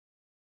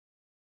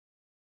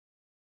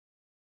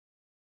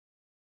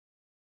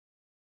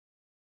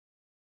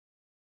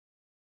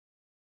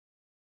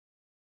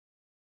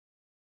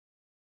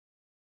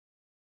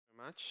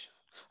Much.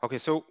 Okay,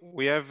 so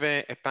we have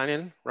a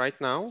panel right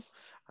now.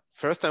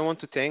 First, I want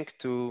to thank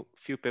to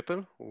few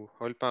people who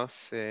help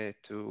us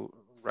to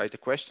write a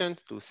question,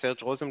 to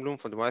Serge Rosenblum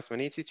from the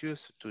Weizmann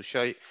Institute, to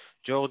Shai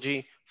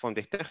Georgi from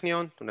the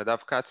Technion, to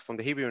Nadav Katz from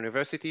the Hebrew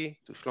University,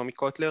 to Shlomi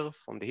Kotler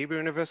from the Hebrew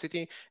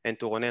University, and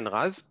to Ronen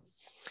Raz.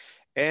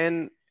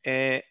 And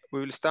we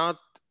will start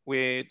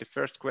with the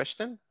first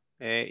question.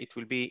 It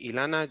will be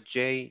Ilana,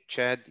 Jay,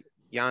 Chad,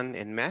 Jan,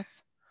 and Matt.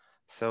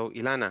 So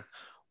Ilana,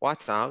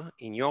 what are,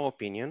 in your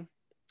opinion,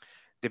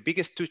 the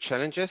biggest two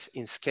challenges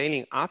in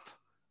scaling up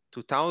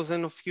to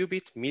thousands of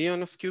qubit,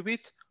 million of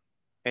qubit,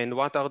 and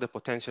what are the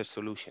potential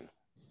solutions?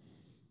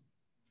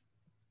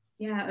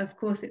 Yeah, of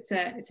course, it's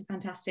a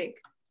fantastic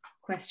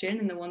question,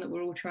 and the one that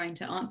we're all trying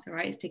to answer,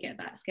 right, is to get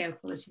that scale,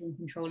 quality, and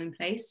control in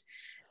place.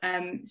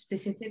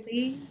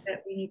 Specifically,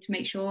 that we need to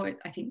make sure,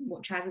 I think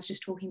what Chad was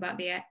just talking about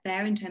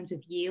there in terms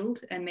of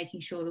yield and making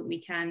sure that we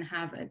can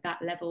have at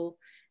that level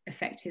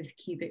effective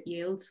qubit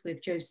yields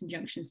with Josephson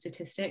junction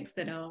statistics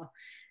that are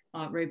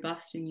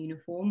robust and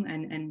uniform.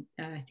 And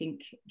I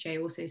think Jay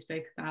also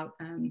spoke about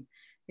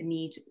the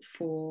need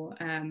for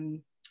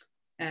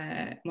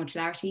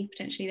modularity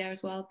potentially there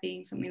as well,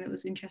 being something that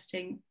was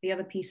interesting. The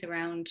other piece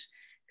around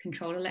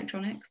control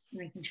electronics,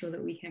 making sure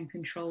that we can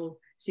control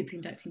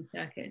superconducting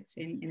circuits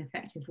in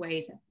effective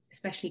ways,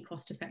 especially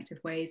cost-effective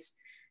ways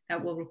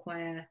that will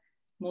require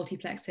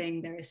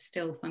multiplexing. There is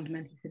still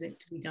fundamental physics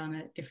to be done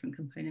at different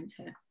components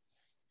here.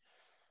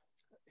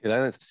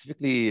 Ilana,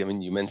 specifically, I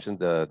mean, you mentioned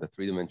the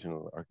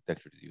three-dimensional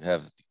architecture that you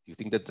have. Do you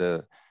think that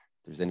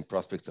there's any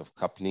prospects of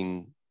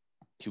coupling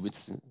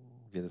qubits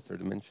via the third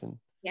dimension?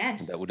 Yes.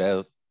 And that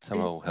would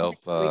somehow help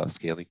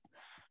scaling?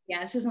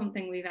 Yeah, this is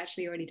something we've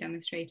actually already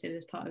demonstrated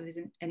as part of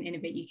an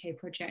Innovate UK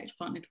project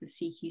partnered with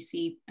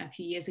SEEQC a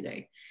few years ago.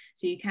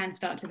 So you can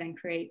start to then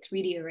create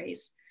 3D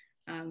arrays,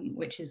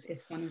 which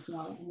is fun as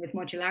well. And with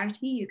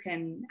modularity, you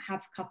can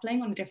have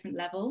coupling on a different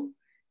level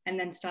and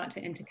then start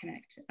to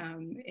interconnect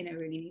in a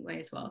really neat way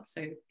as well.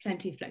 So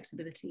plenty of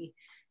flexibility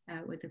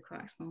with the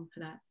coaxial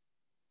for that.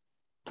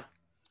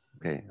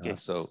 Okay,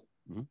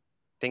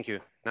 Thank you.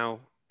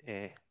 Now,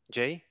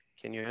 Jay,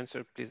 can you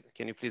answer, please?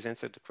 Can you please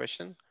answer the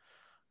question?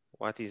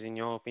 What is, in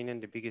your opinion,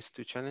 the biggest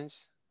two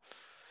challenges?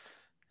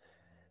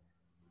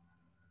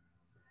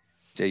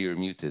 Jay, you're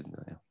muted.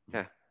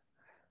 Yeah.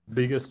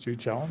 Biggest two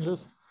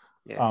challenges?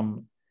 Yeah.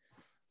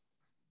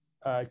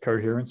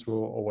 Coherence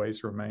will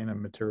always remain,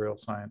 and material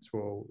science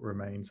will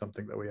remain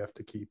something that we have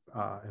to keep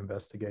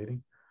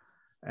investigating.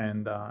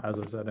 And as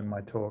I said in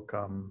my talk,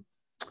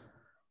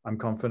 I'm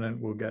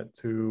confident we'll get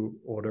to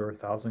order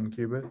 1,000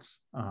 qubits.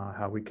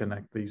 How we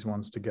connect these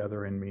ones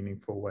together in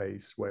meaningful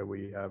ways where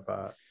we have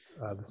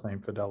the same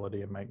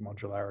fidelity and make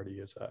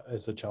modularity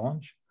is a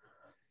challenge.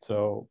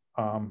 So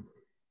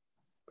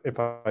if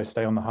I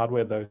stay on the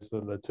hardware, those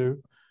are the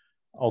two.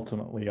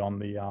 Ultimately, on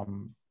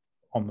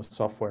the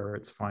software,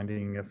 it's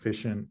finding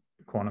efficient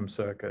quantum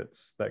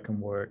circuits that can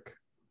work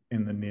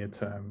in the near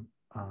term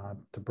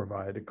to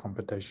provide a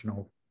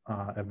computational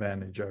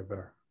advantage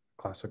over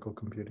classical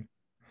computing.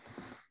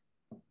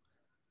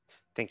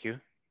 Thank you.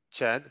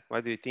 Chad,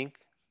 what do you think?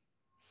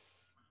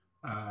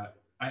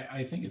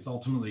 I think it's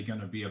ultimately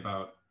going to be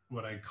about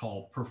what I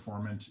call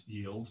performant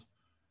yield.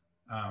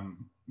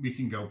 We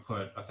can go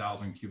put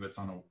 1,000 qubits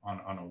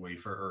on a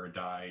wafer or a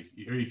die,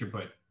 or you could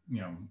put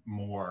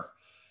more.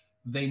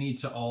 They need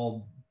to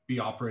all be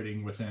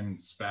operating within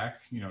spec,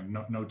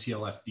 no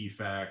TLS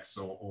defects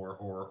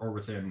or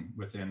within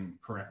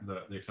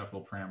the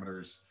acceptable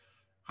parameters.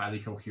 Highly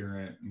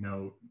coherent,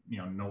 no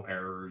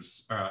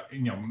errors,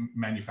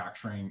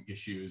 manufacturing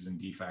issues and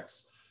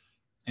defects.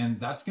 And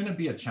that's going to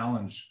be a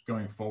challenge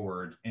going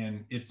forward.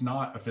 And it's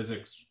not a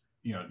physics,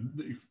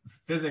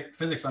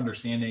 physics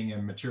understanding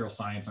and material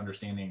science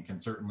understanding can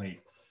certainly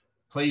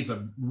plays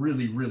a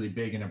really, really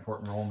big and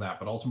important role in that.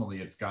 But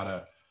ultimately, it's got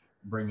to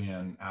bring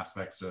in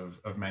aspects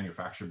of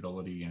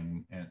manufacturability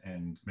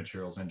and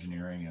materials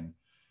engineering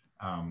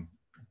and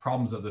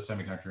problems of the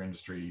semiconductor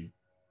industry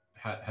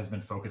has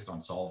been focused on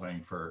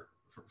solving for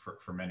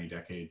many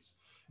decades.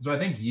 So I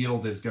think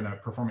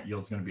performant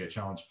yield is going to be a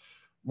challenge.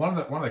 One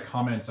of the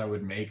comments I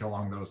would make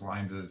along those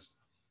lines is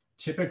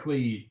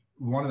typically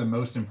one of the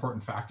most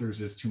important factors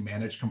is to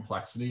manage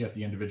complexity at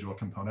the individual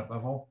component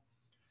level.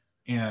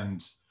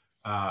 And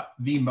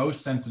the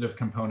most sensitive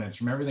components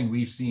from everything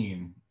we've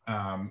seen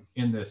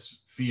in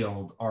this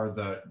field are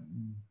the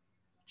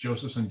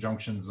Josephson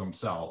junctions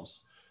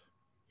themselves.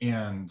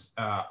 And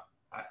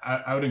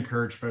I would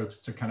encourage folks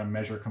to kind of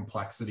measure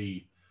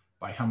complexity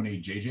by how many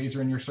JJs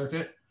are in your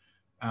circuit,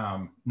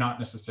 not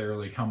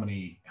necessarily how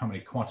many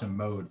quantum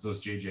modes those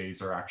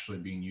JJs are actually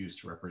being used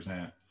to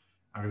represent.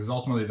 Because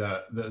ultimately,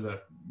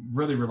 the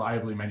really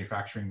reliably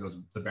manufacturing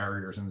the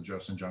barriers in the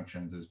Josephson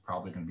junctions is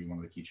probably going to be one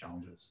of the key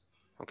challenges.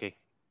 Okay.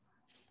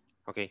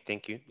 Okay,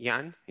 thank you.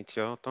 Jan, it's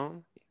your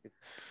turn.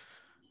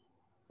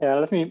 Yeah,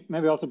 let me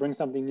maybe also bring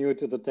something new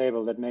to the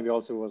table that maybe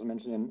also was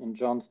mentioned in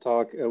John's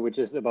talk, which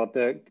is about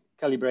the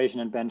calibration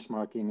and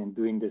benchmarking and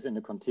doing this in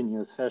a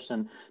continuous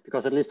fashion,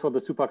 because at least for the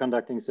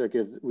superconducting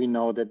circuits, we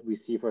know that we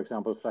see, for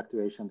example,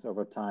 fluctuations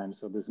over time.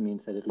 So this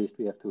means that at least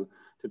we have to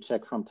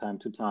check from time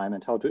to time,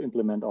 and how to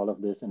implement all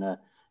of this in a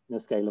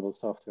scalable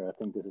software. I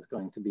think this is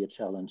going to be a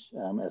challenge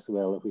as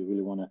well if we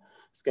really want to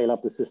scale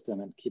up the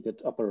system and keep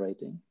it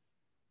operating.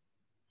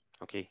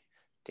 Okay,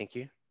 thank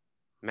you.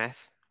 Matt,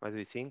 what do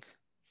you think?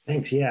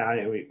 Thanks.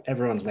 Yeah,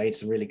 everyone's made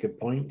some really good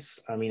points.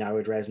 I mean, I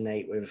would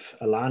resonate with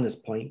Ilana's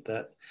point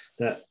that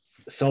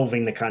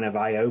solving the kind of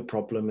I/O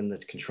problem and the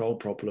control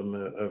problem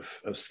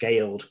of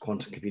scaled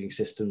quantum computing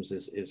systems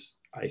is,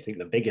 I think,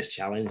 the biggest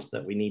challenge,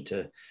 that we need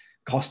to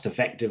cost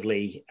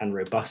effectively and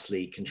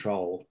robustly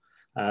control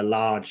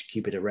large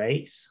qubit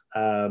arrays.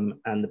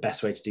 And the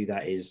best way to do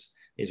that is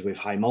with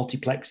high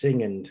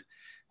multiplexing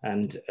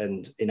and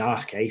in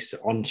our case,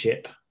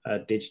 on-chip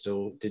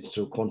digital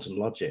quantum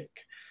logic.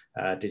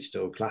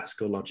 Digital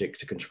classical logic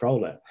to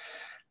control it.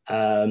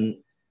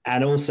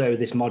 And also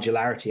this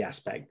modularity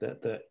aspect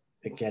that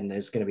again,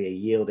 there's going to be a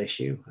yield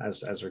issue,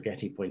 as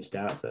Rigetti pointed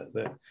out,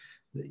 that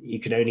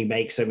you can only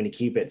make so many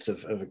qubits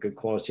of a good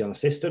quality on a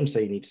system. So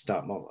you need to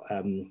start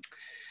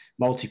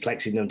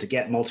multiplexing them to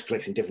get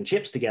multiplexing different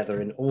chips together.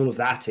 And all of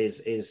that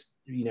is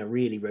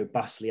really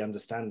robustly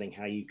understanding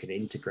how you can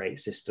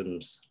integrate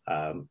systems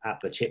at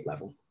the chip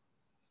level.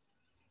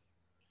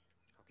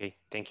 Okay,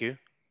 thank you.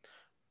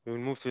 We will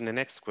move to the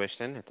next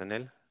question,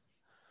 Netanel.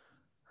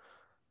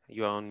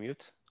 You are on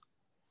mute.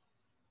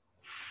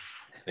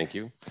 Thank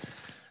you.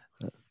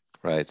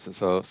 Right.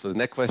 So the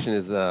next question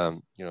is,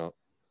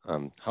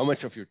 how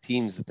much of your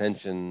team's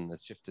attention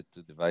has shifted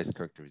to device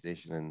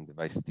characterization and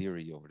device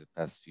theory over the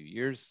past few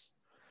years,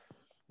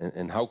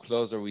 and how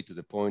close are we to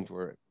the point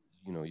where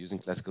using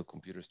classical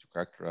computers to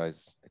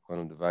characterize a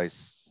quantum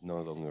device is no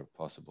longer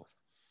possible?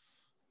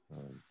 Yeah.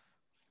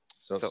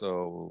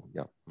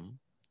 Mm-hmm.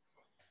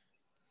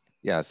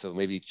 Yeah, so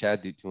maybe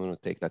Chad, do you want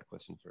to take that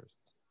question first?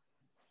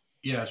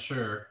 Yeah,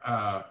 sure.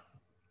 I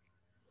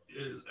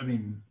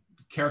mean,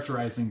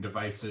 characterizing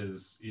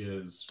devices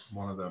is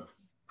one of the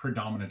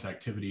predominant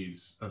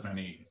activities of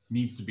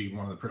needs to be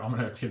one of the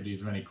predominant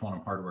activities of any quantum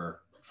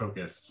hardware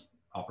focused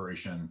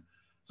operation.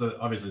 So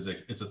obviously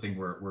it's a thing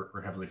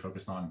we're heavily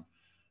focused on.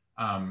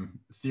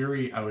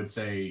 Theory, I would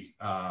say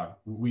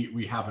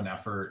we have an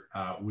effort.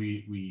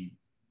 We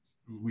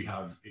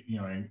have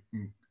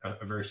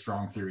a very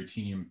strong theory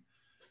team.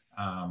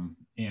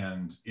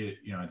 And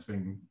it's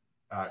been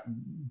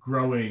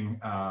growing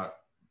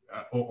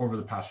over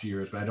the past few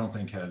years, but I don't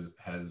think has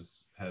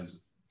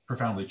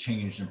profoundly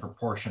changed in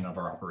proportion of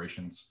our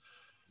operations.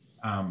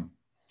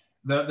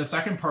 The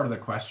second part of the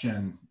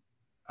question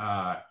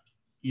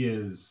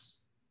is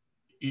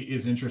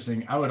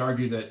interesting. I would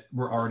argue that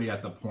we're already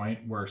at the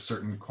point where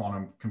certain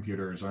quantum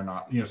computers are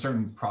not,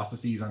 certain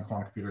processes on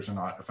quantum computers are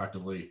not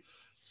effectively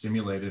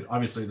simulated.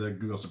 Obviously, the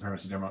Google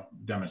supremacy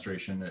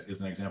demonstration is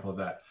an example of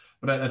that,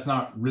 but that's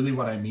not really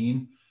what I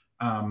mean.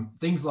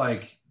 Things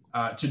like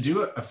to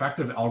do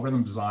effective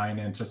algorithm design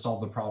and to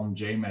solve the problem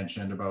Jay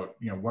mentioned about,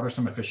 what are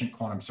some efficient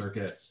quantum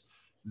circuits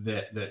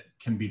that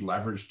can be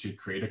leveraged to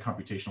create a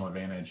computational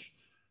advantage.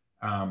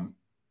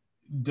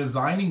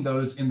 Designing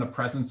those in the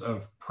presence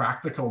of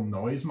practical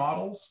noise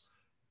models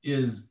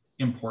is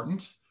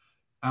important.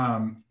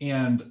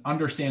 And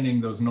understanding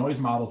those noise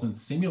models and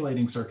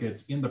simulating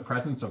circuits in the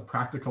presence of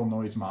practical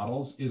noise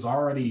models is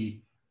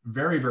already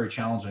very, very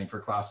challenging for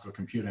classical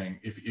computing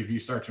if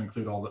you start to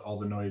include all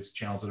the noise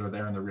channels that are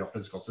there in the real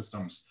physical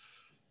systems.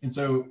 And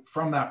so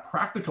from that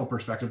practical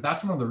perspective,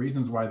 that's one of the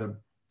reasons why the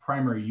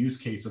primary use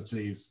case of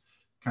today's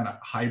kind of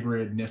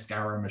hybrid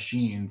NISQ-era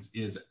machines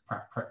is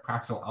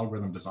practical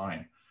algorithm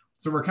design.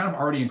 So we're kind of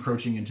already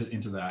encroaching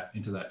into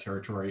that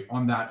territory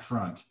on that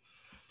front.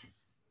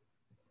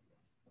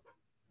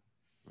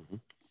 Mm-hmm.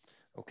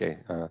 Okay,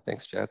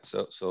 thanks, Chad.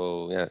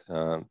 So yeah,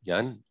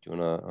 Jan, do you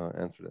want to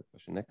answer that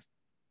question next?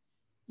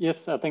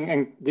 Yes, I think,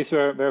 and these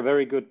were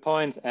very good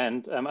points,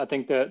 and I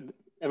think that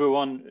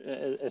everyone,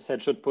 as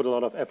said, should put a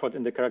lot of effort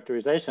in the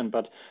characterization,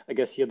 but I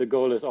guess here the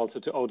goal is also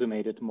to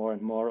automate it more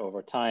and more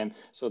over time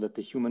so that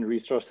the human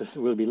resources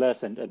will be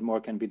less and more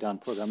can be done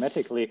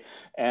programmatically.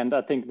 And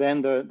I think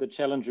then the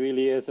challenge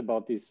really is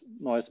about these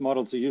noise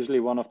models. So usually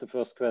one of the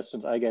first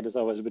questions I get is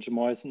always, which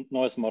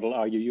noise model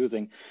are you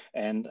using?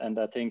 And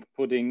I think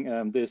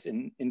putting this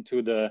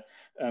into the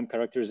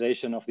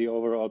characterization of the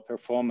overall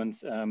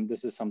performance,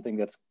 this is something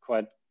that's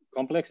quite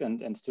complex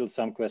and still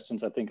some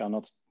questions I think are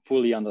not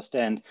fully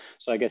understand.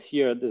 So I guess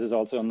here, this is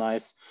also a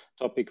nice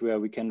topic where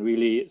we can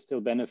really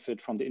still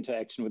benefit from the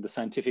interaction with the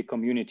scientific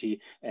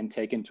community and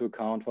take into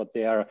account what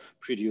they are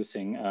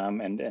producing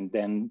and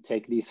then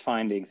take these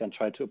findings and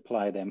try to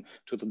apply them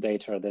to the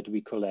data that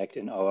we collect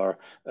in our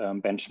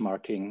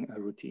benchmarking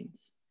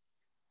routines.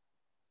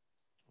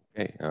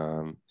 Okay,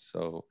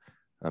 so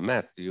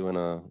Matt, do you want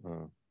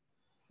to?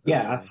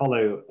 Yeah, I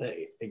follow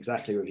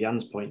exactly with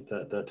Jan's point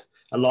that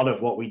a lot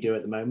of what we do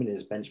at the moment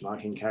is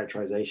benchmarking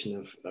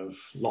characterization of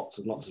lots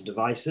and lots of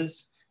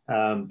devices,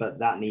 but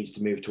that needs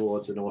to move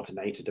towards an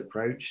automated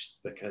approach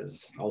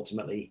because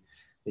ultimately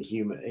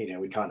human,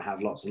 we can't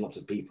have lots and lots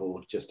of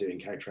people just doing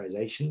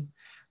characterization.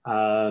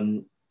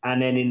 And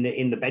then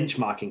in the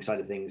benchmarking side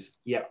of things,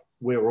 yeah,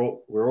 we're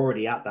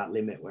already at that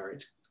limit where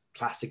it's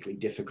classically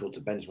difficult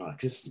to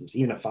benchmark systems.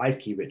 Even a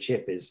 5-qubit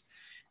chip is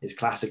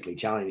classically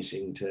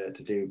challenging to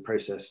do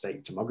process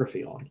state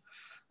tomography on.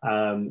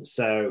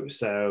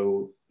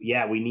 So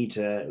yeah, we need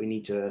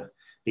to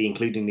be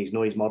including these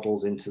noise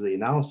models into the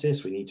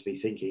analysis. We need to be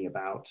thinking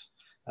about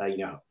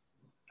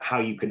how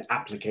you can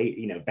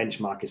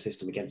benchmark a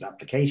system against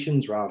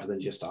applications rather than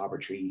just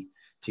arbitrary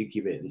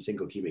 2-qubit and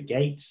single qubit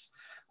gates.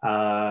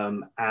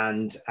 And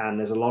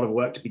there's a lot of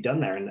work to be done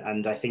there.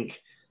 And I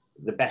think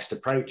the best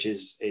approach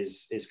is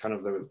kind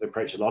of the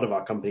approach a lot of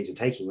our companies are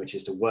taking, which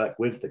is to work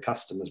with the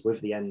customers, with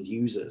the end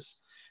users,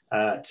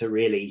 to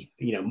really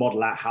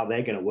model out how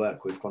they're going to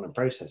work with quantum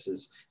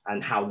processors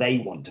and how they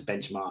want to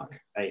benchmark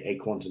a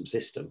quantum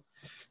system.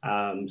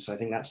 So I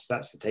think that's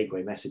the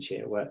takeaway message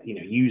here, where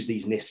use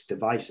these NISQ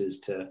devices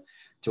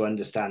to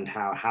understand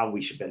how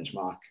we should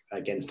benchmark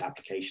against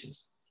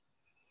applications.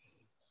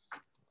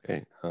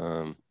 Okay,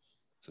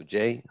 so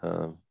Jay, do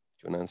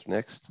you want to answer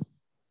next?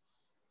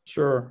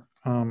 Sure.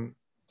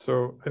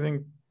 So I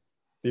think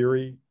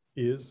theory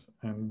is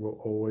and will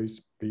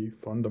always be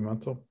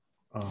fundamental.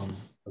 I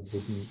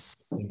wouldn't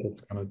think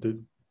it's going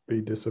to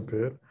be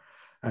disappeared.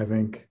 I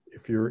think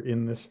if you're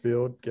in this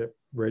field, get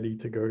ready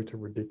to go to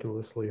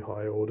ridiculously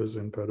high orders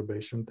in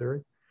perturbation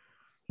theory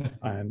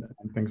and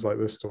things like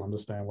this to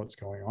understand what's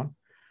going on.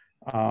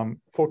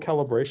 For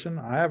calibration,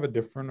 I have a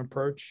different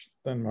approach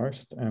than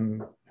most,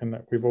 and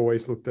that we've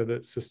always looked at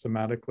it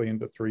systematically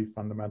into 3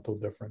 fundamental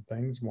different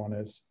things. One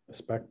is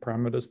spec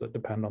parameters that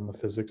depend on the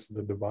physics of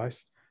the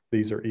device.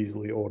 These are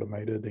easily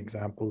automated.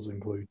 Examples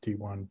include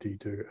T1,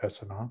 T2,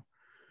 S and R.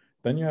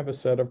 Then you have a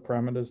set of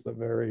parameters that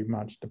very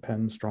much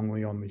depend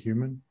strongly on the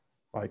human,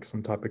 like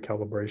some type of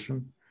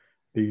calibration.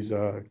 These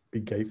are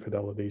big gate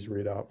fidelities,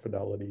 readout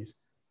fidelities.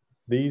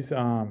 These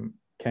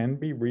can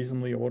be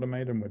reasonably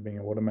automated, and we've been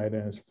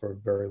automating this for a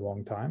very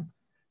long time.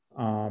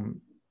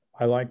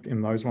 I like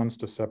in those ones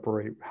to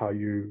separate how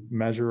you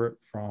measure it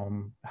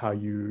from how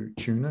you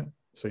tune it,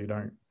 so you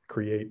don't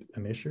create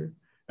an issue.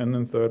 And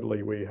then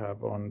thirdly, we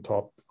have on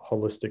top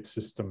holistic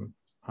system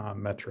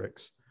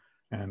metrics.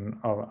 And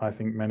I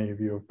think many of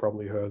you have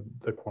probably heard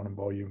the quantum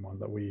volume one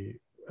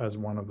as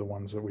one of the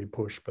ones that we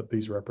push, but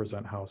these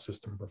represent how a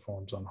system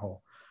performs on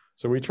whole.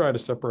 So we try to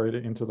separate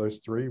it into those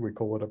 3. We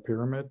call it a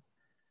pyramid.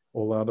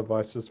 All our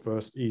devices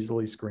first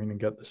easily screen and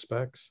get the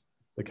specs.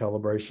 The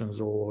calibrations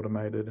are all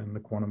automated, and the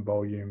quantum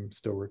volume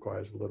still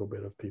requires a little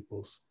bit of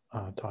people's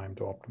time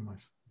to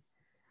optimize.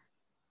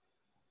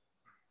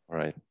 All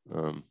right.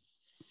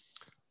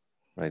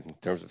 Right. In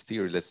terms of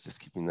theory, let's just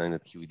keep in mind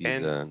that QED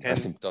is an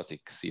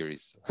asymptotic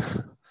series.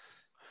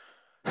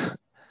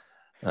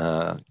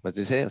 What did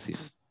you say,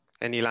 Asif?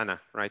 And Ilana,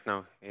 right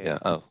now. Yeah.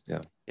 Oh,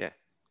 yeah. Yeah.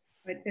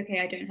 It's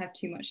okay. I don't have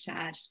too much to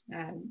add.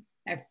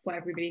 What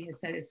everybody has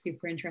said is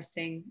super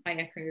interesting. I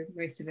echo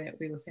most of it.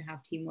 We also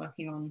have team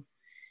working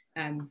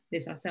on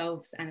this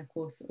ourselves, and of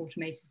course,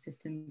 automated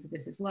systems of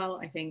this as well.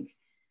 I think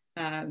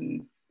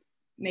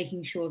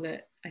making sure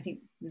that, I think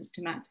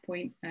to Matt's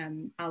point,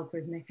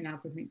 algorithmic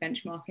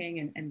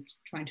benchmarking and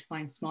trying to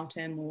find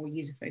smarter, more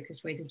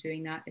user-focused ways of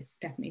doing that is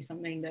definitely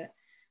something that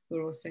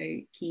we're also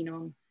keen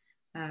on.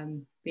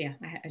 But yeah,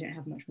 I don't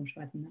have much more to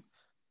add than that.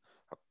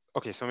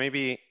 Okay, so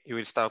maybe you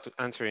will start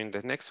answering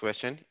the next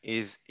question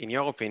is, in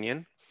your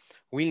opinion,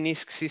 will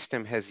NISQ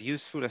system has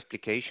useful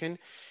application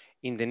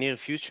in the near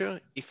future?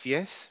 If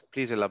yes,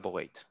 please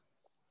elaborate.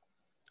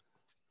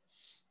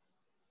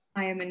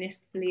 I am a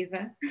NISQ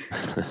believer.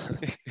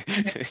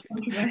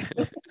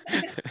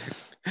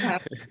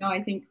 No,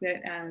 I think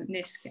that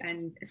NISQ,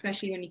 and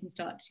especially when you can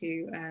start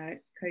to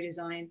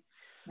co-design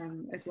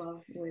as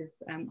well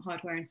with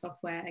hardware and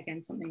software, again,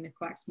 something that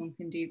Coaxmon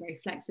can do very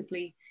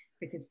flexibly,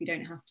 because we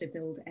don't have to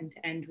build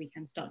end-to-end. We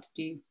can start to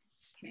do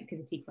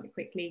connectivity quite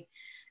quickly.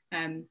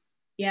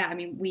 Yeah, I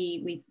mean,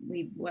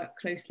 we work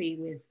closely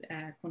with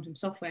quantum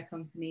software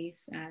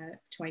companies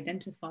to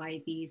identify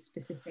these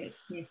specific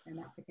near-term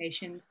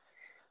applications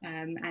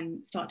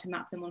and start to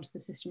map them onto the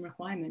system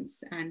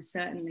requirements. And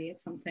certainly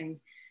it's something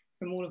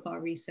from all of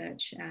our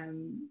research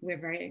we're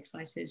very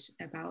excited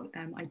about.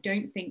 I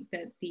don't think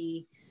that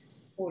the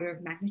order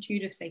of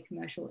magnitude of, say,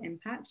 commercial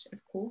impact,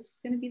 of course, is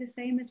going to be the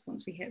same as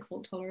once we hit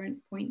fault tolerant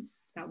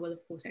points. That will, of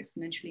course,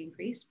 exponentially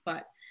increase,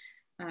 but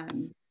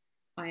I'm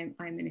a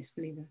NISQ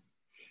believer.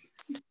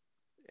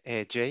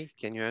 Jay,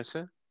 can you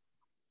answer?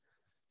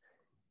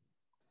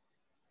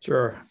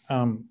 Sure.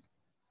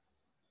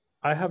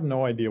 I have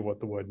no idea what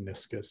the word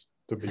NISQ is,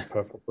 to be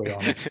perfectly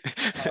honest.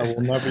 I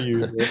will never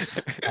use it,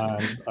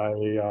 and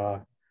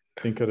I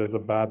think it is a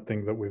bad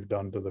thing that we've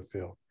done to the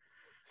field.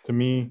 To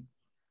me,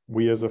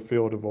 we as a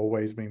field have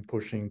always been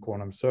pushing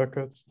quantum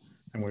circuits,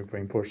 and we've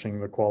been pushing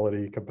the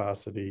quality,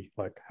 capacity,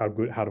 like how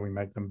do we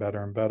make them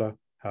better and better?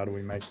 How do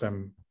we make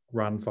them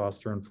run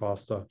faster and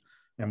faster,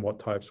 and what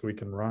types we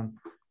can run?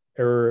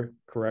 Error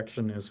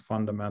correction is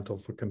fundamental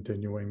for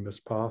continuing this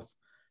path.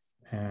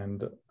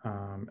 and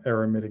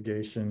error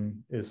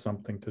mitigation is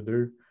something to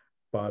do.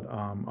 But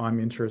I'm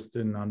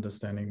interested in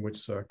understanding which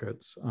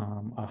circuits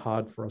are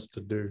hard for us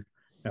to do,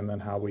 and then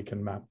how we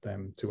can map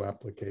them to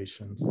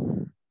applications.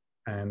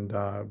 And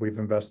we've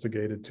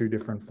investigated 2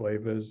 different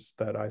flavors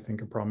that I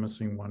think are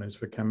promising. One is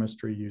for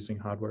chemistry using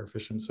hardware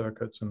efficient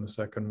circuits, and the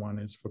second one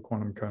is for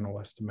quantum kernel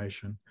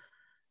estimation.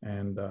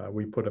 And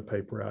we put a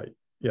paper out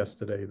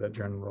yesterday that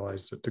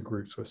generalized it to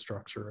groups with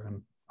structure.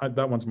 And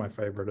that one's my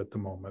favorite at the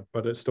moment,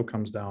 but it still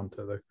comes down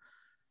to the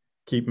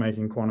keep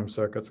making quantum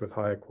circuits with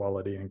higher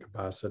quality and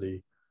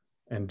capacity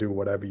and do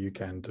whatever you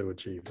can to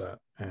achieve that.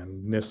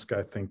 And NISC,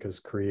 I think, has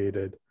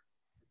created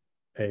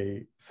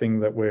a thing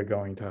that we're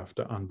going to have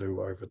to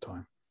undo over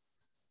time.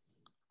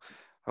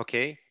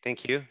 Okay,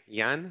 thank you.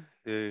 Jan?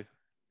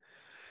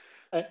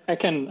 I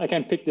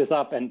can pick this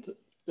up, and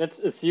let's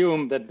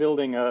assume that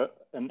building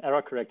an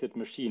error-corrected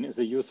machine is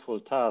a useful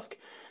task.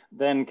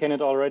 Then can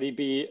it already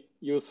be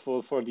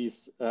useful for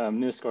these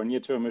NISC or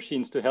near-term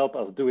machines to help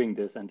us doing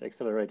this and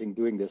accelerating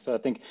doing this? So I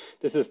think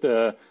this is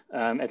the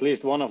at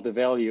least one of the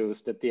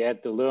values that they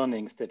add, the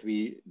learnings that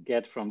we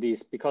get from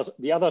these, because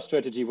the other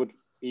strategy would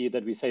be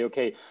that we say,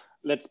 okay,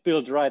 let's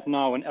build right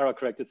now an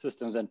error-corrected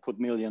systems and put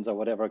millions or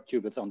whatever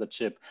qubits on the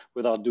chip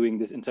without doing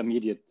this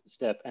intermediate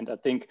step. And I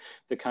think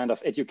the kind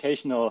of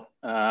educational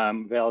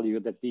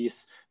value that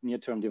these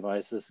near-term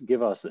devices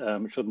give us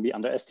shouldn't be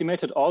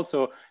underestimated.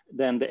 Also,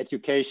 then the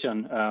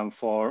education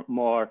for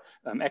more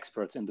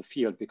experts in the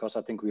field, because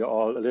I think we are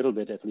all a little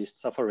bit at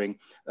least suffering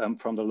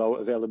from the low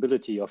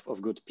availability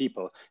of good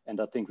people. And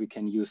I think we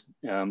can use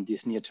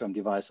these near-term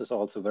devices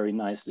also very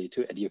nicely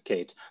to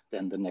educate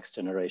then the next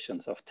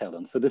generations of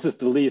talent. So this is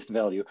the least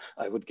value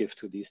I would give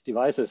to these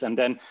devices. And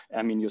then,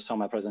 I mean, you saw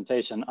my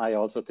presentation. I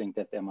also think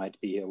that there might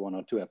be 1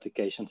 or 2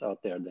 applications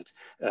out there that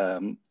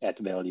add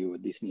value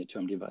with these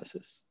near-term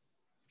devices.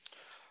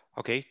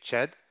 Okay,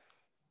 Chad?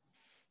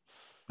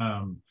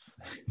 I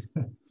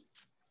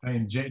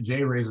mean,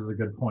 Jay raises a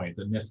good point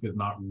that NISC is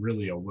not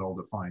really a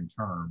well-defined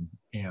term.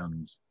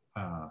 And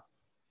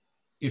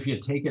if you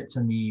take it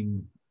to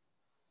mean,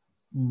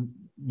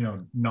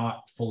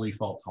 not fully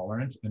fault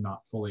tolerant and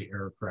not fully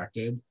error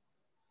corrected,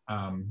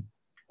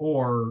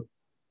 or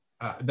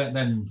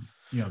then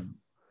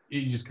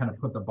you just kind of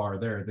put the bar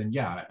there, then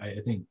yeah, I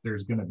think there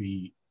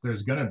certainly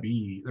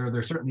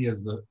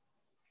is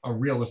a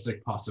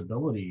realistic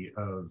possibility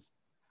of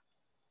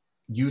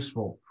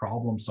useful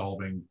problem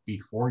solving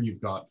before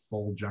you've got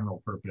full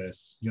general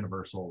purpose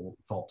universal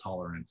fault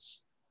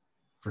tolerance,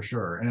 for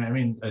sure. And I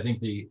mean, I think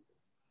the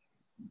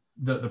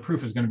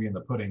proof is going to be in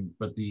the pudding,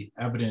 but the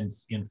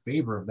evidence in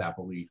favor of that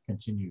belief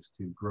continues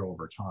to grow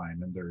over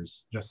time. And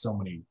there's just so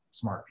many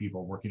smart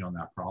people working on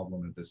that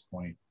problem at this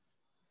point.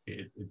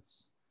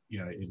 It's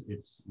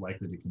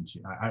likely to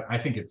continue. I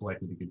think it's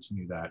likely to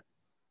continue that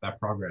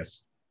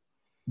progress.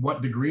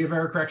 What degree of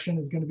error correction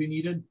is going to be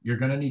needed? You're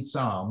going to need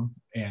some,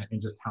 and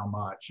just how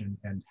much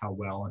and how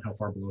well and how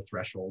far below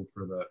threshold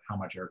for how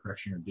much error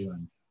correction you're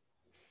doing.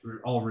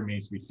 All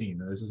remains to be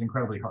seen. And this is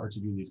incredibly hard to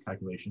do these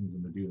calculations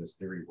and to do this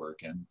theory work.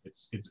 And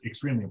it's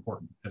extremely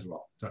important as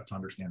well to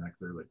understand that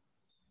clearly.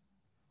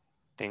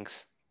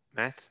 Thanks.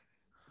 Matt?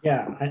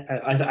 Yeah,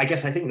 I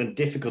guess I think the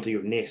difficulty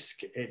with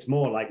NISC, it's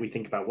more like we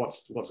think about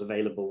what's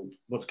available,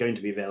 what's going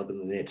to be available in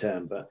the near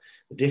term, but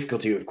the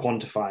difficulty with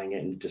quantifying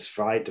it and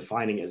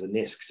defining it as a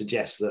NISC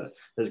suggests that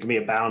there's going to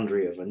be a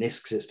boundary of a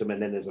NISC system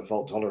and then there's a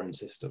fault tolerant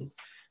system.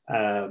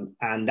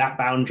 And that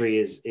boundary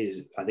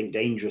is I think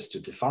dangerous to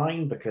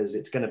define, because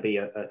it's going to be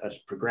a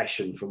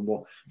progression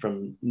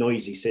from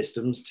noisy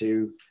systems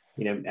to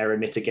error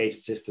mitigated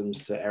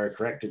systems to error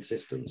corrected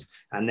systems,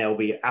 and there'll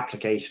be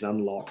application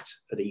unlocked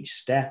at each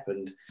step.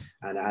 And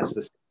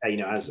as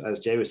as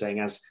Jay was saying,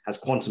 as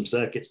quantum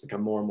circuits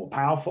become more and more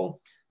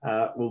powerful,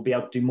 we'll be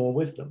able to do more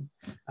with them.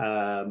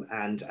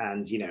 And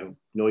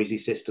noisy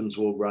systems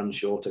will run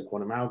shorter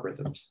quantum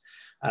algorithms.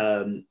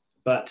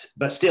 But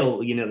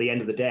still, at the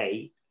end of the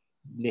day,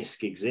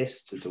 NISC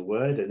exists, it's a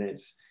word, and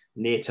its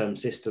near-term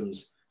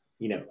systems,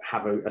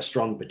 have a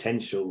strong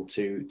potential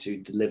to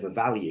deliver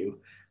value.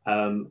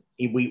 I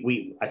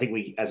think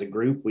we, as a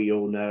group, we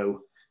all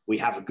know, we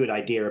have a good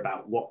idea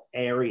about what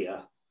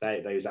area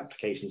those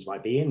applications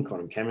might be in,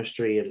 quantum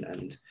chemistry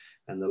and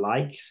the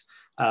likes,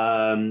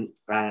 and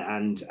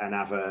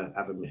have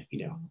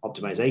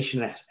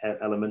optimization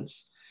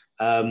elements.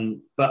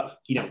 But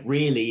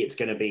really, it's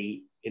going to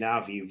be, in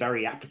our view,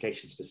 very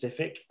application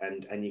specific,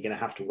 and you're going to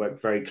have to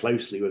work very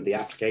closely with the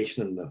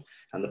application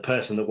and the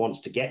person that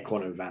wants to get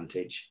quantum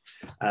advantage,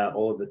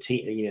 or the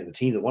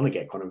team that want to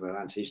get quantum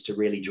advantage, to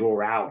really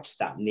draw out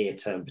that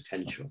near-term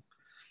potential.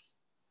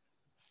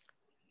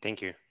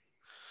 Thank you.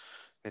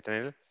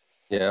 Netanel?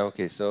 Yeah.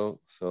 Okay. So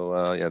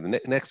the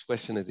next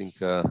question, I think,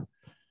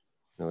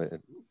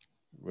 it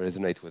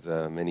resonates with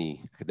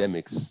many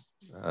academics.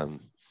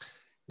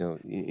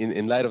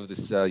 In light of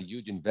this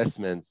huge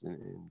investments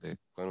in the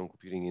quantum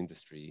computing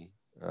industry,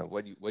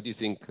 what do you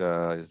think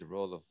is the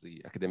role of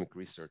the academic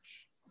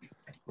research,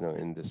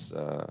 in this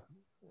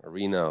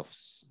arena of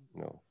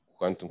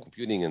quantum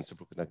computing and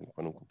superconducting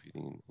quantum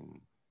computing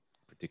in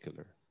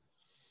particular?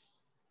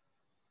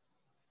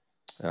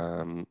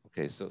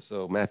 Okay,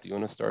 so Matt, do you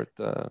want to start?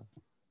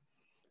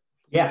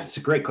 Yeah, it's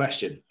a great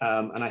question,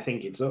 and I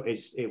think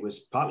it was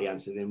partly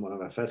answered in one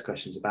of our first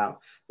questions about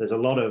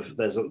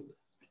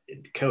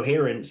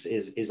coherence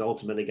is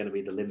ultimately going to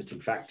be the limiting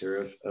factor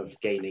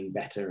of gaining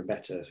better and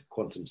better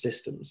quantum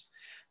systems,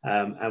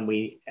 and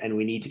we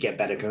need to get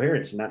better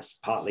coherence, and that's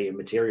partly a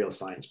material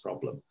science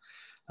problem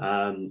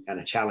and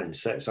a challenge.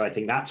 So I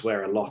think that's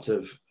where a lot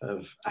of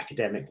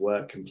academic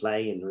work can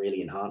play in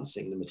really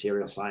enhancing the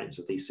material science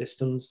of these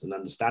systems and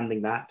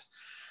understanding that.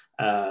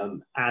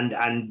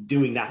 And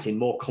doing that in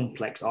more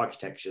complex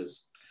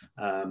architectures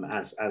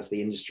as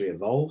the industry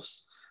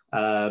evolves,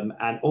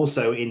 and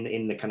also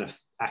in the kind of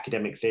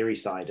academic theory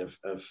side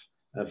of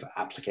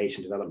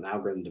application development,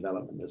 algorithm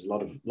development. There's a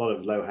lot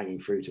of low-hanging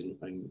fruit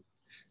and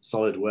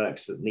solid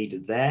works that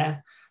needed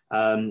there,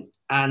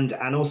 and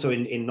also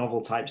in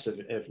novel types of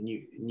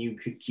new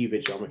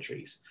qubit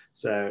geometries.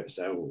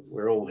 So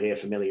we're all here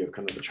familiar with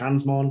kind of the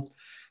transmon,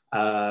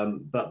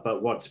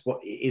 but what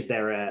is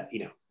there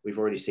we've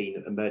already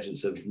seen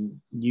emergence of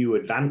new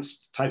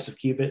advanced types of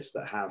qubits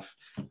that have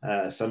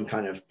some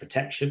kind of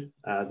protection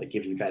that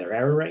give you better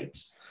error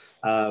rates.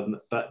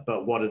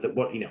 But what are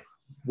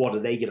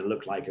they going to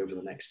look like over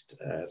the next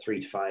 3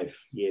 to 5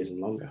 years and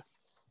longer?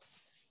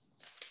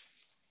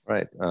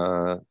 Right.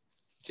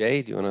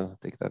 Jay, do you want to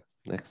take that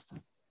next?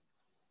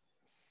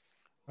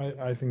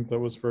 I think that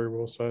was very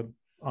well said.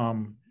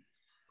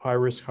 High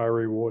risk, high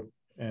reward,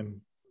 and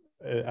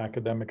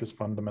academic is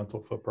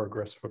fundamental for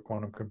progress for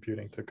quantum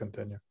computing to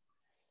continue.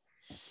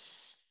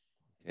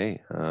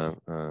 Okay,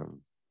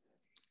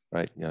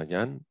 right,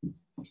 Jan?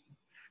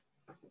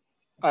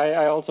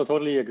 I also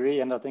totally agree,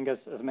 and I think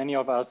as many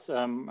of us,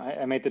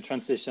 I made the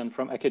transition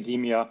from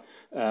academia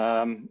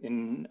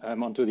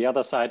onto the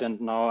other side, and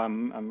now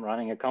I'm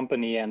running a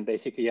company, and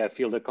basically I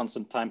feel the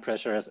constant time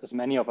pressure as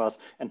many of us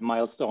and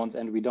milestones,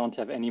 and we don't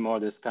have any more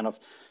this kind of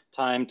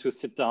time to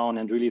sit down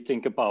and really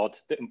think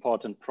about the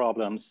important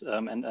problems.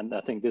 And I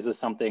think this is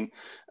something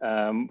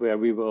where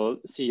we will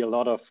see a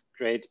lot of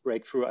great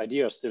breakthrough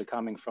ideas still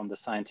coming from the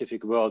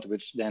scientific world,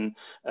 which then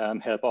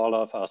help all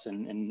of us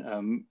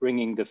in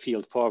bringing the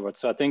field forward.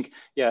 So I think,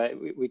 yeah,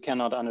 we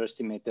cannot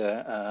underestimate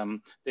the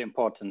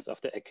importance of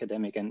the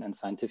academic and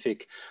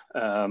scientific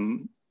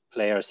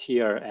players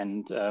here.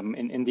 And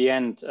in the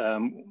end,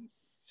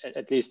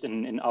 at least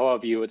in our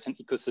view, it's an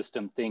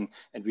ecosystem thing,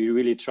 and we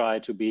really try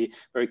to be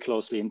very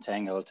closely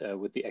entangled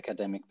with the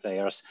academic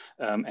players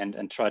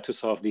and try to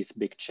solve these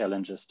big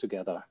challenges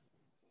together.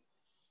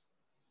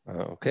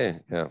 Okay,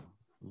 yeah.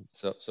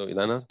 So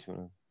Ilana, do you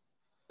want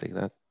to take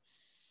that?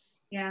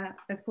 Yeah,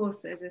 of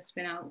course, as a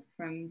spin out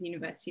from the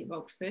University of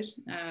Oxford,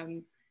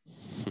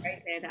 it's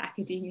very clear that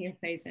academia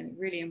plays a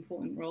really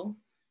important role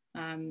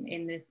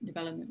in the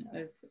development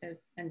of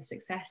and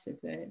success of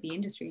the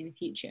industry in the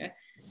future.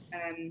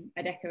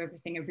 I'd echo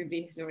everything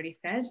everybody has already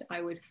said.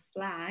 I would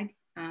flag,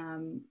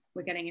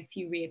 we're getting a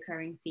few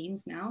reoccurring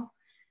themes now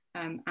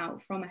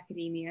out from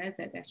academia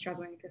that they're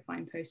struggling to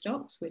find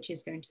postdocs, which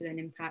is going to then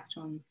impact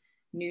on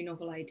new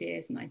novel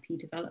ideas and IP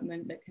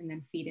development that can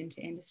then feed into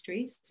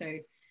industries. So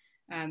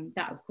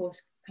that of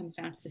course comes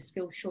down to the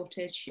skills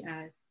shortage.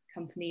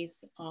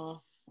 Companies are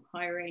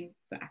hiring,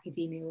 but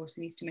academia also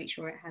needs to make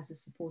sure it has a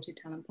supported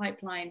talent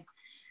pipeline,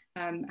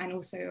 and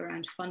also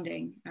around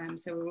funding.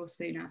 So we're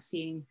also now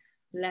seeing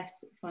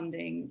less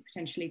funding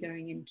potentially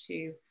going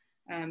into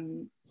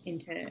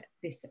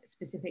this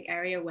specific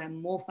area, where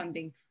more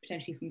funding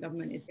potentially from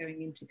government is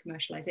going into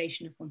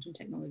commercialization of quantum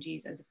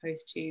technologies as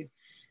opposed to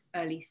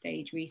early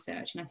stage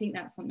research. And I think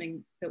that's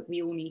something that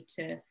we all need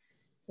to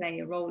play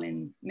a role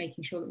in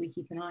making sure that we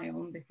keep an eye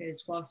on,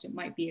 because whilst it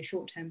might be a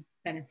short-term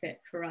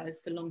benefit for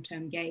us, the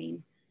long-term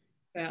gain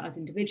for us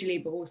individually,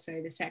 but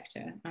also the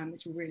sector,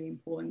 it's really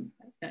important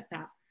that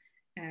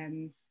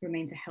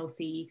remains a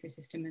healthy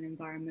ecosystem and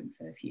environment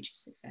for future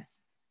success.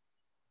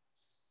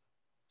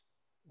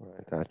 All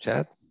right,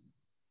 Chad?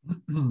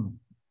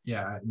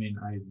 Yeah, I mean,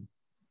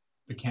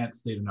 I can't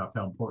state enough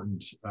how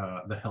important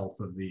the health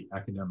of the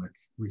academic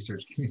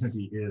research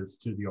community is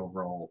to the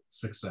overall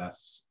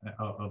success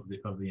of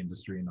the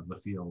industry and of the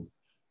field.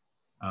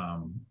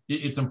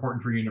 It's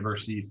important for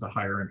universities to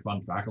hire and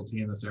fund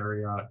faculty in this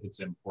area. It's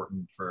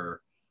important to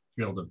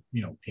be able to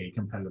pay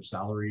competitive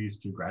salaries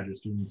to graduate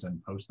students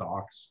and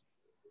postdocs.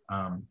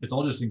 It's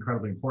all just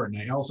incredibly important.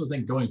 I also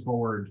think going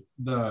forward,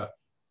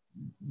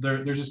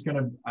 there's just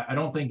I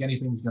don't think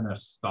anything's gonna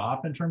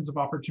stop in terms of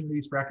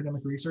opportunities for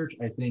academic research.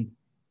 I think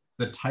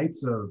the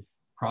types of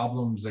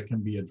problems that can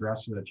be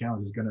addressed with the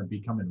challenge is going to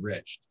become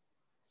enriched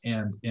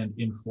and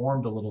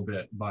informed a little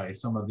bit by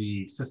some of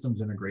the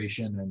systems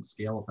integration and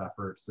scale-up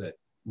efforts that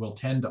will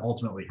tend to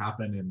ultimately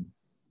happen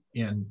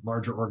in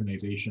larger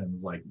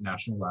organizations like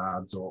national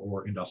labs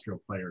or industrial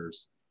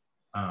players.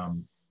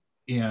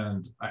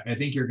 And I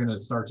think you're going to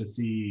start to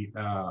see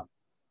a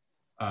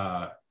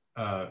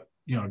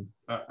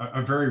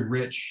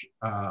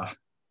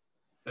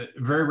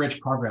very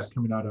rich progress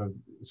coming out of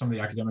some of the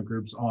academic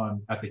groups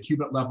at the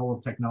qubit level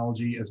of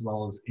technology, as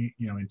well as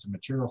into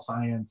material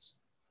science,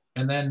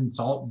 and then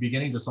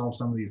beginning to solve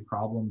some of these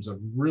problems of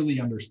really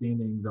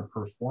understanding the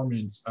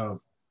performance of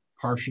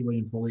partially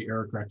and fully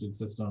error-corrected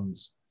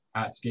systems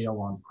at scale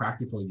on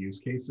practical use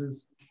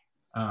cases.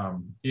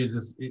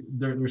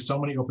 There's so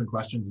many open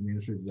questions in the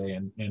industry today,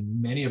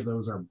 and many of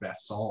those are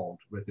best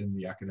solved within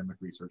the academic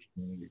research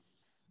community.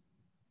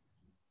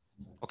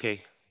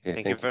 Okay, yeah,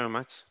 thank you very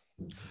much.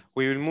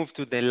 We will move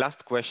to the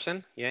last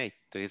question. Yeah,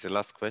 there is a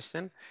last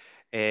question.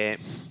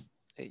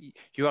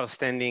 You are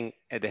standing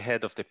at the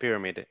head of the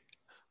pyramid.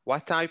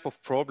 What type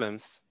of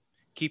problems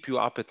keep you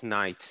up at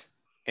night,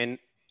 and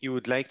you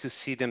would like to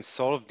see them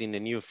solved in the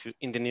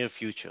near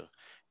future?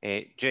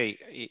 Jay,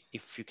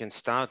 if you can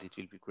start, it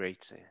will be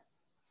great.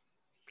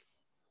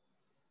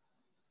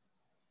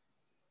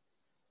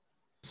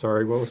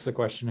 Sorry, what was the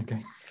question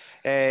again?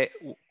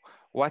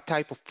 What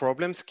type of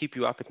problems keep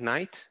you up at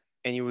night,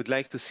 and you would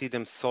like to see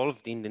them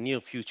solved in the near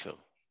future?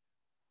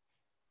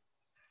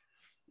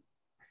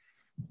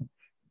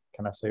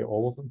 Can I say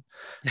all of them?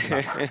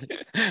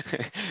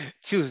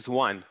 Choose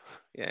one.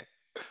 Yeah.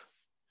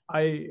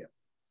 I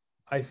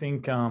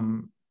think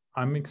I'm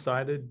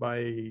excited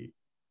by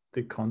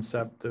the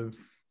concept of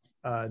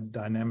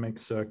dynamic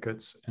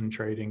circuits and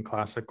trading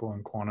classical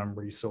and quantum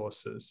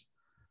resources.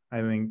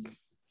 I think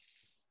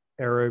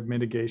error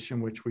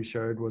mitigation, which we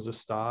showed, was a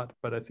start,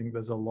 but I think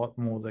there's a lot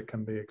more that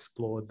can be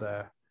explored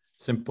there.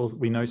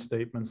 We know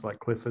statements like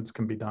Clifford's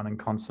can be done in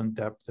constant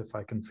depth if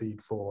I can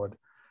feed forward.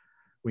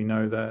 We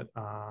know that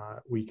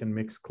we can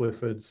mix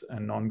Clifford's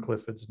and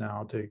non-Clifford's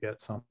now to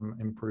get some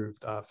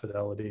improved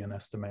fidelity in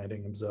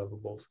estimating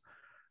observables.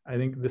 I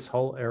think this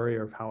whole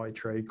area of how I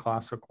trade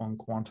classical and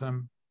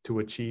quantum to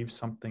achieve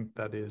something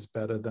that is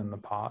better than the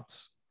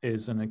parts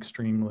is an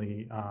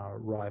extremely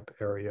ripe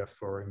area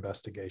for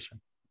investigation.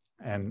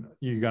 And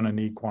you're going to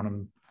need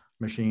quantum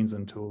machines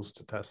and tools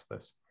to test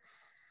this.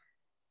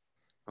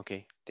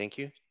 Okay, thank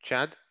you.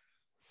 Chad?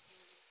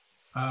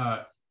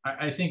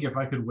 I think if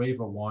I could wave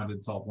a wand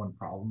and solve one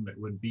problem, it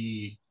would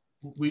be,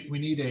 we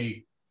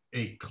need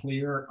a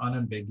clear,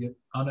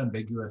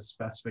 unambiguous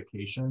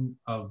specification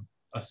of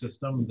a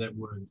system that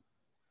would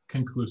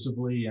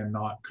conclusively and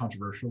not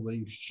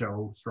controversially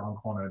show strong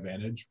quantum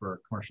advantage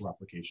for commercial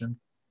application.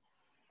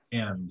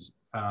 And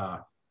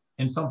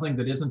something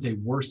that isn't a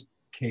worst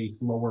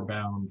case lower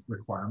bound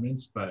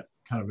requirements, but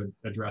kind of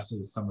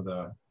addresses some of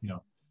the,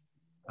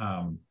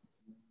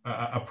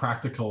 a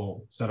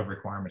practical set of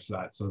requirements to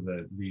that, so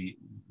that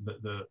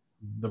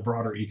the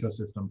broader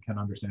ecosystem can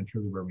understand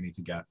truly where we need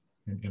to get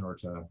in order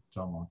to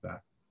unlock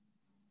that.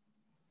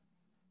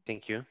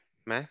 Thank you.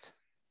 Matt?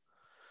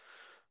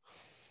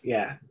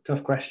 Yeah,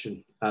 tough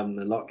question. A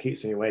lot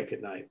keeps me awake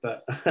at night,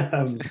 but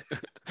I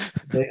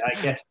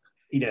guess,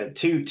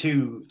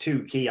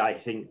 two key, I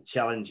think,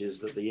 challenges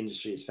that the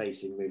industry is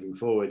facing moving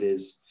forward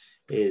is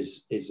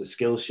the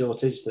skills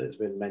shortage that has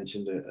been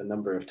mentioned a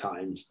number of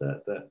times,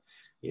 that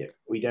you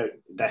don't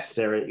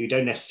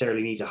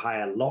necessarily need to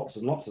hire lots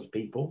and lots of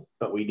people,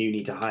 but we do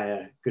need to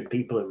hire good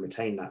people and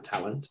retain that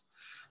talent.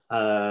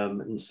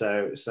 And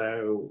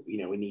so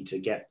we need to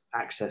get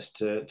access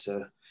to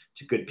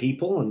good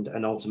people,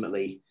 and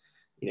ultimately,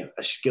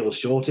 a skill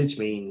shortage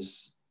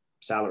means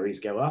salaries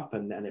go up,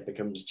 and it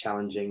becomes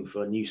challenging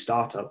for new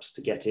startups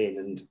to get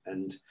in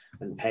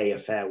and pay a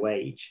fair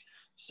wage.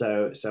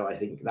 So I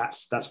think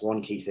that's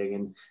one key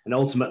thing, and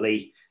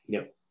ultimately,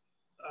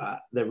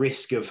 the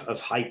risk of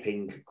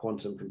hyping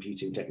quantum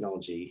computing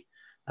technology,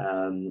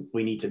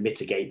 we need to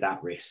mitigate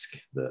that risk.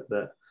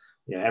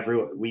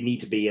 We need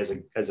to be as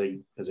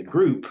a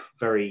group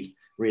very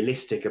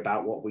realistic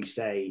about what we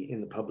say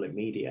in the public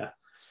media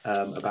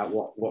about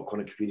what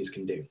quantum computers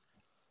can do.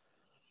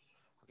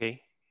 Okay,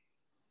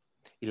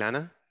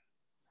 Ilana.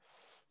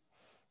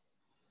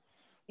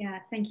 Yeah,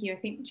 thank you. I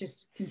think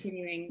just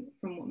continuing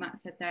from what Matt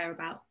said there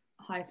about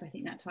hype, I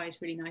think that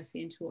ties really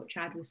nicely into what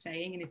Chad was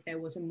saying. And if there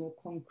was a more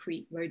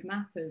concrete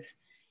roadmap of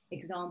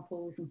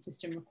examples and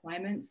system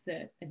requirements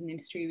that as an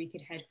industry we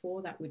could head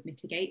for, that would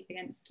mitigate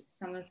against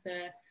some of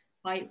the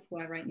hype,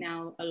 where right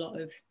now a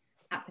lot of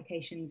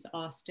applications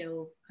are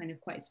still kind of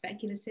quite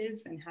speculative,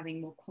 and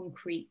having more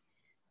concrete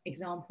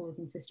examples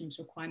and systems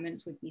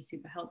requirements would be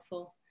super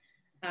helpful.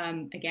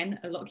 Again,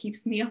 a lot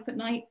keeps me up at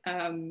night.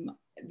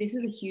 This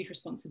is a huge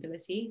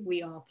responsibility.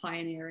 We are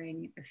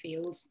pioneering a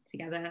field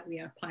together. We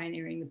are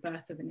pioneering the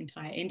birth of an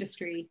entire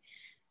industry,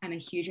 and a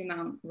huge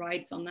amount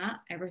rides on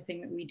that.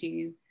 Everything that we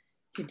do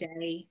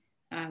today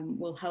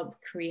will help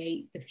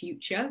create the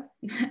future,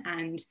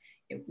 and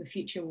the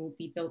future will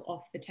be built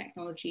off the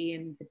technology,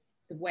 and the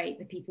way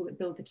the people that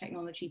build the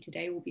technology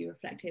today will be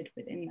reflected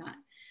within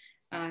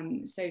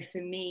that. So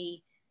for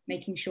me,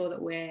 making sure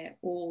that we're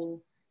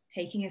all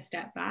taking a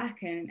step back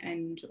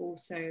and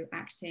also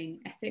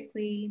acting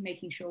ethically,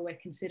 making sure we're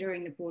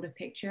considering the broader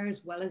picture,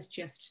 as well as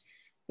just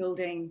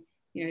building,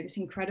 this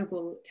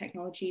incredible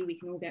technology. We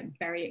can all get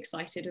very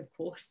excited, of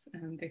course,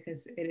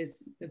 because it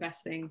is the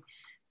best thing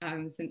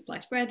since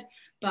sliced bread,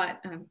 but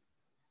that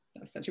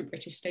was such a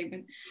British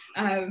statement.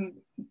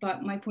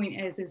 But my point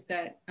is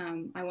that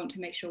I want to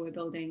make sure we're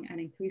building an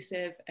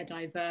inclusive, a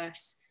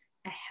diverse,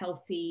 a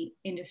healthy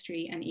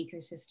industry and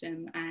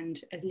ecosystem. And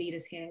as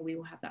leaders here, we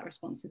will have that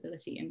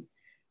responsibility,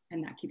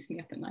 and that keeps me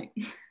up at night.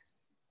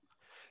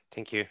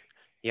 Thank you.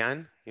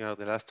 Jan, you are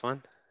the last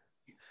one.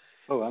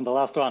 Oh, I'm the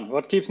last one.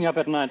 What keeps me up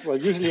at night? Well,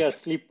 usually I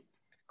sleep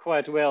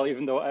quite well,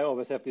 even though I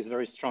always have these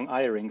very strong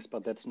eye rings,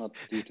 but that's not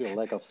due to a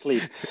lack of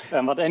sleep.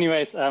 But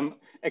anyways,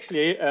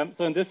 actually,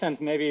 so in this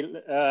sense, maybe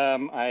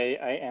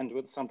I end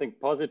with something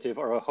positive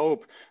or a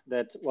hope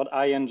that what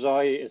I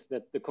enjoy is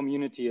that the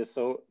community is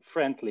so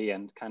friendly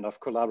and kind of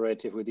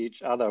collaborative with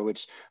each other,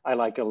 which I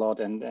like a lot,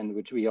 and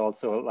which we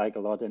also like a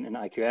lot in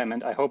IQM.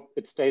 And I hope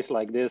it stays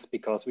like this,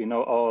 because we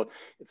know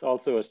it's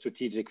also a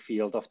strategic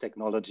field of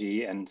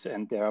technology, and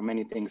there are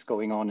many things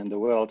going on in the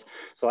world.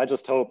 So I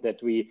just hope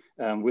that we,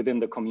 within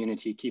the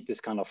community, keep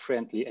this kind of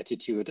friendly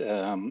attitude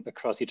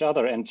across each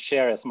other, and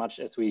share as much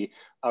as we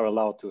are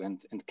allowed to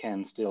and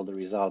can still the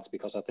results,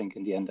 because I think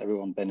in the end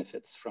everyone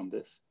benefits from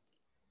this.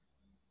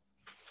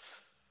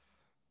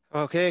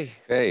 Okay,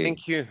 Hey,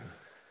 thank you.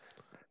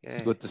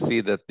 It's good to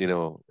see that, you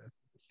know,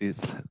 at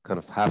least kind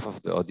of half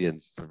of the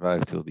audience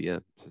survived till the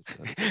end. It's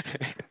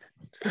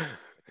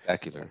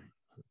spectacular.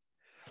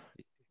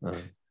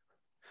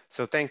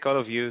 So thank all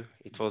of you.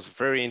 It was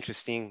very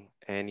interesting,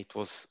 and it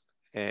was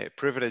a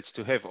privilege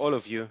to have all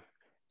of you.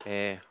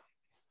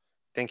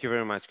 Thank you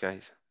very much,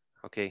 guys.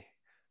 Okay.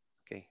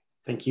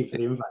 Thank you for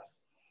the invite.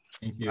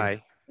 Thank you.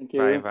 Bye. Thank you.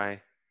 Bye.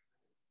 Bye.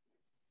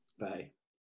 Bye.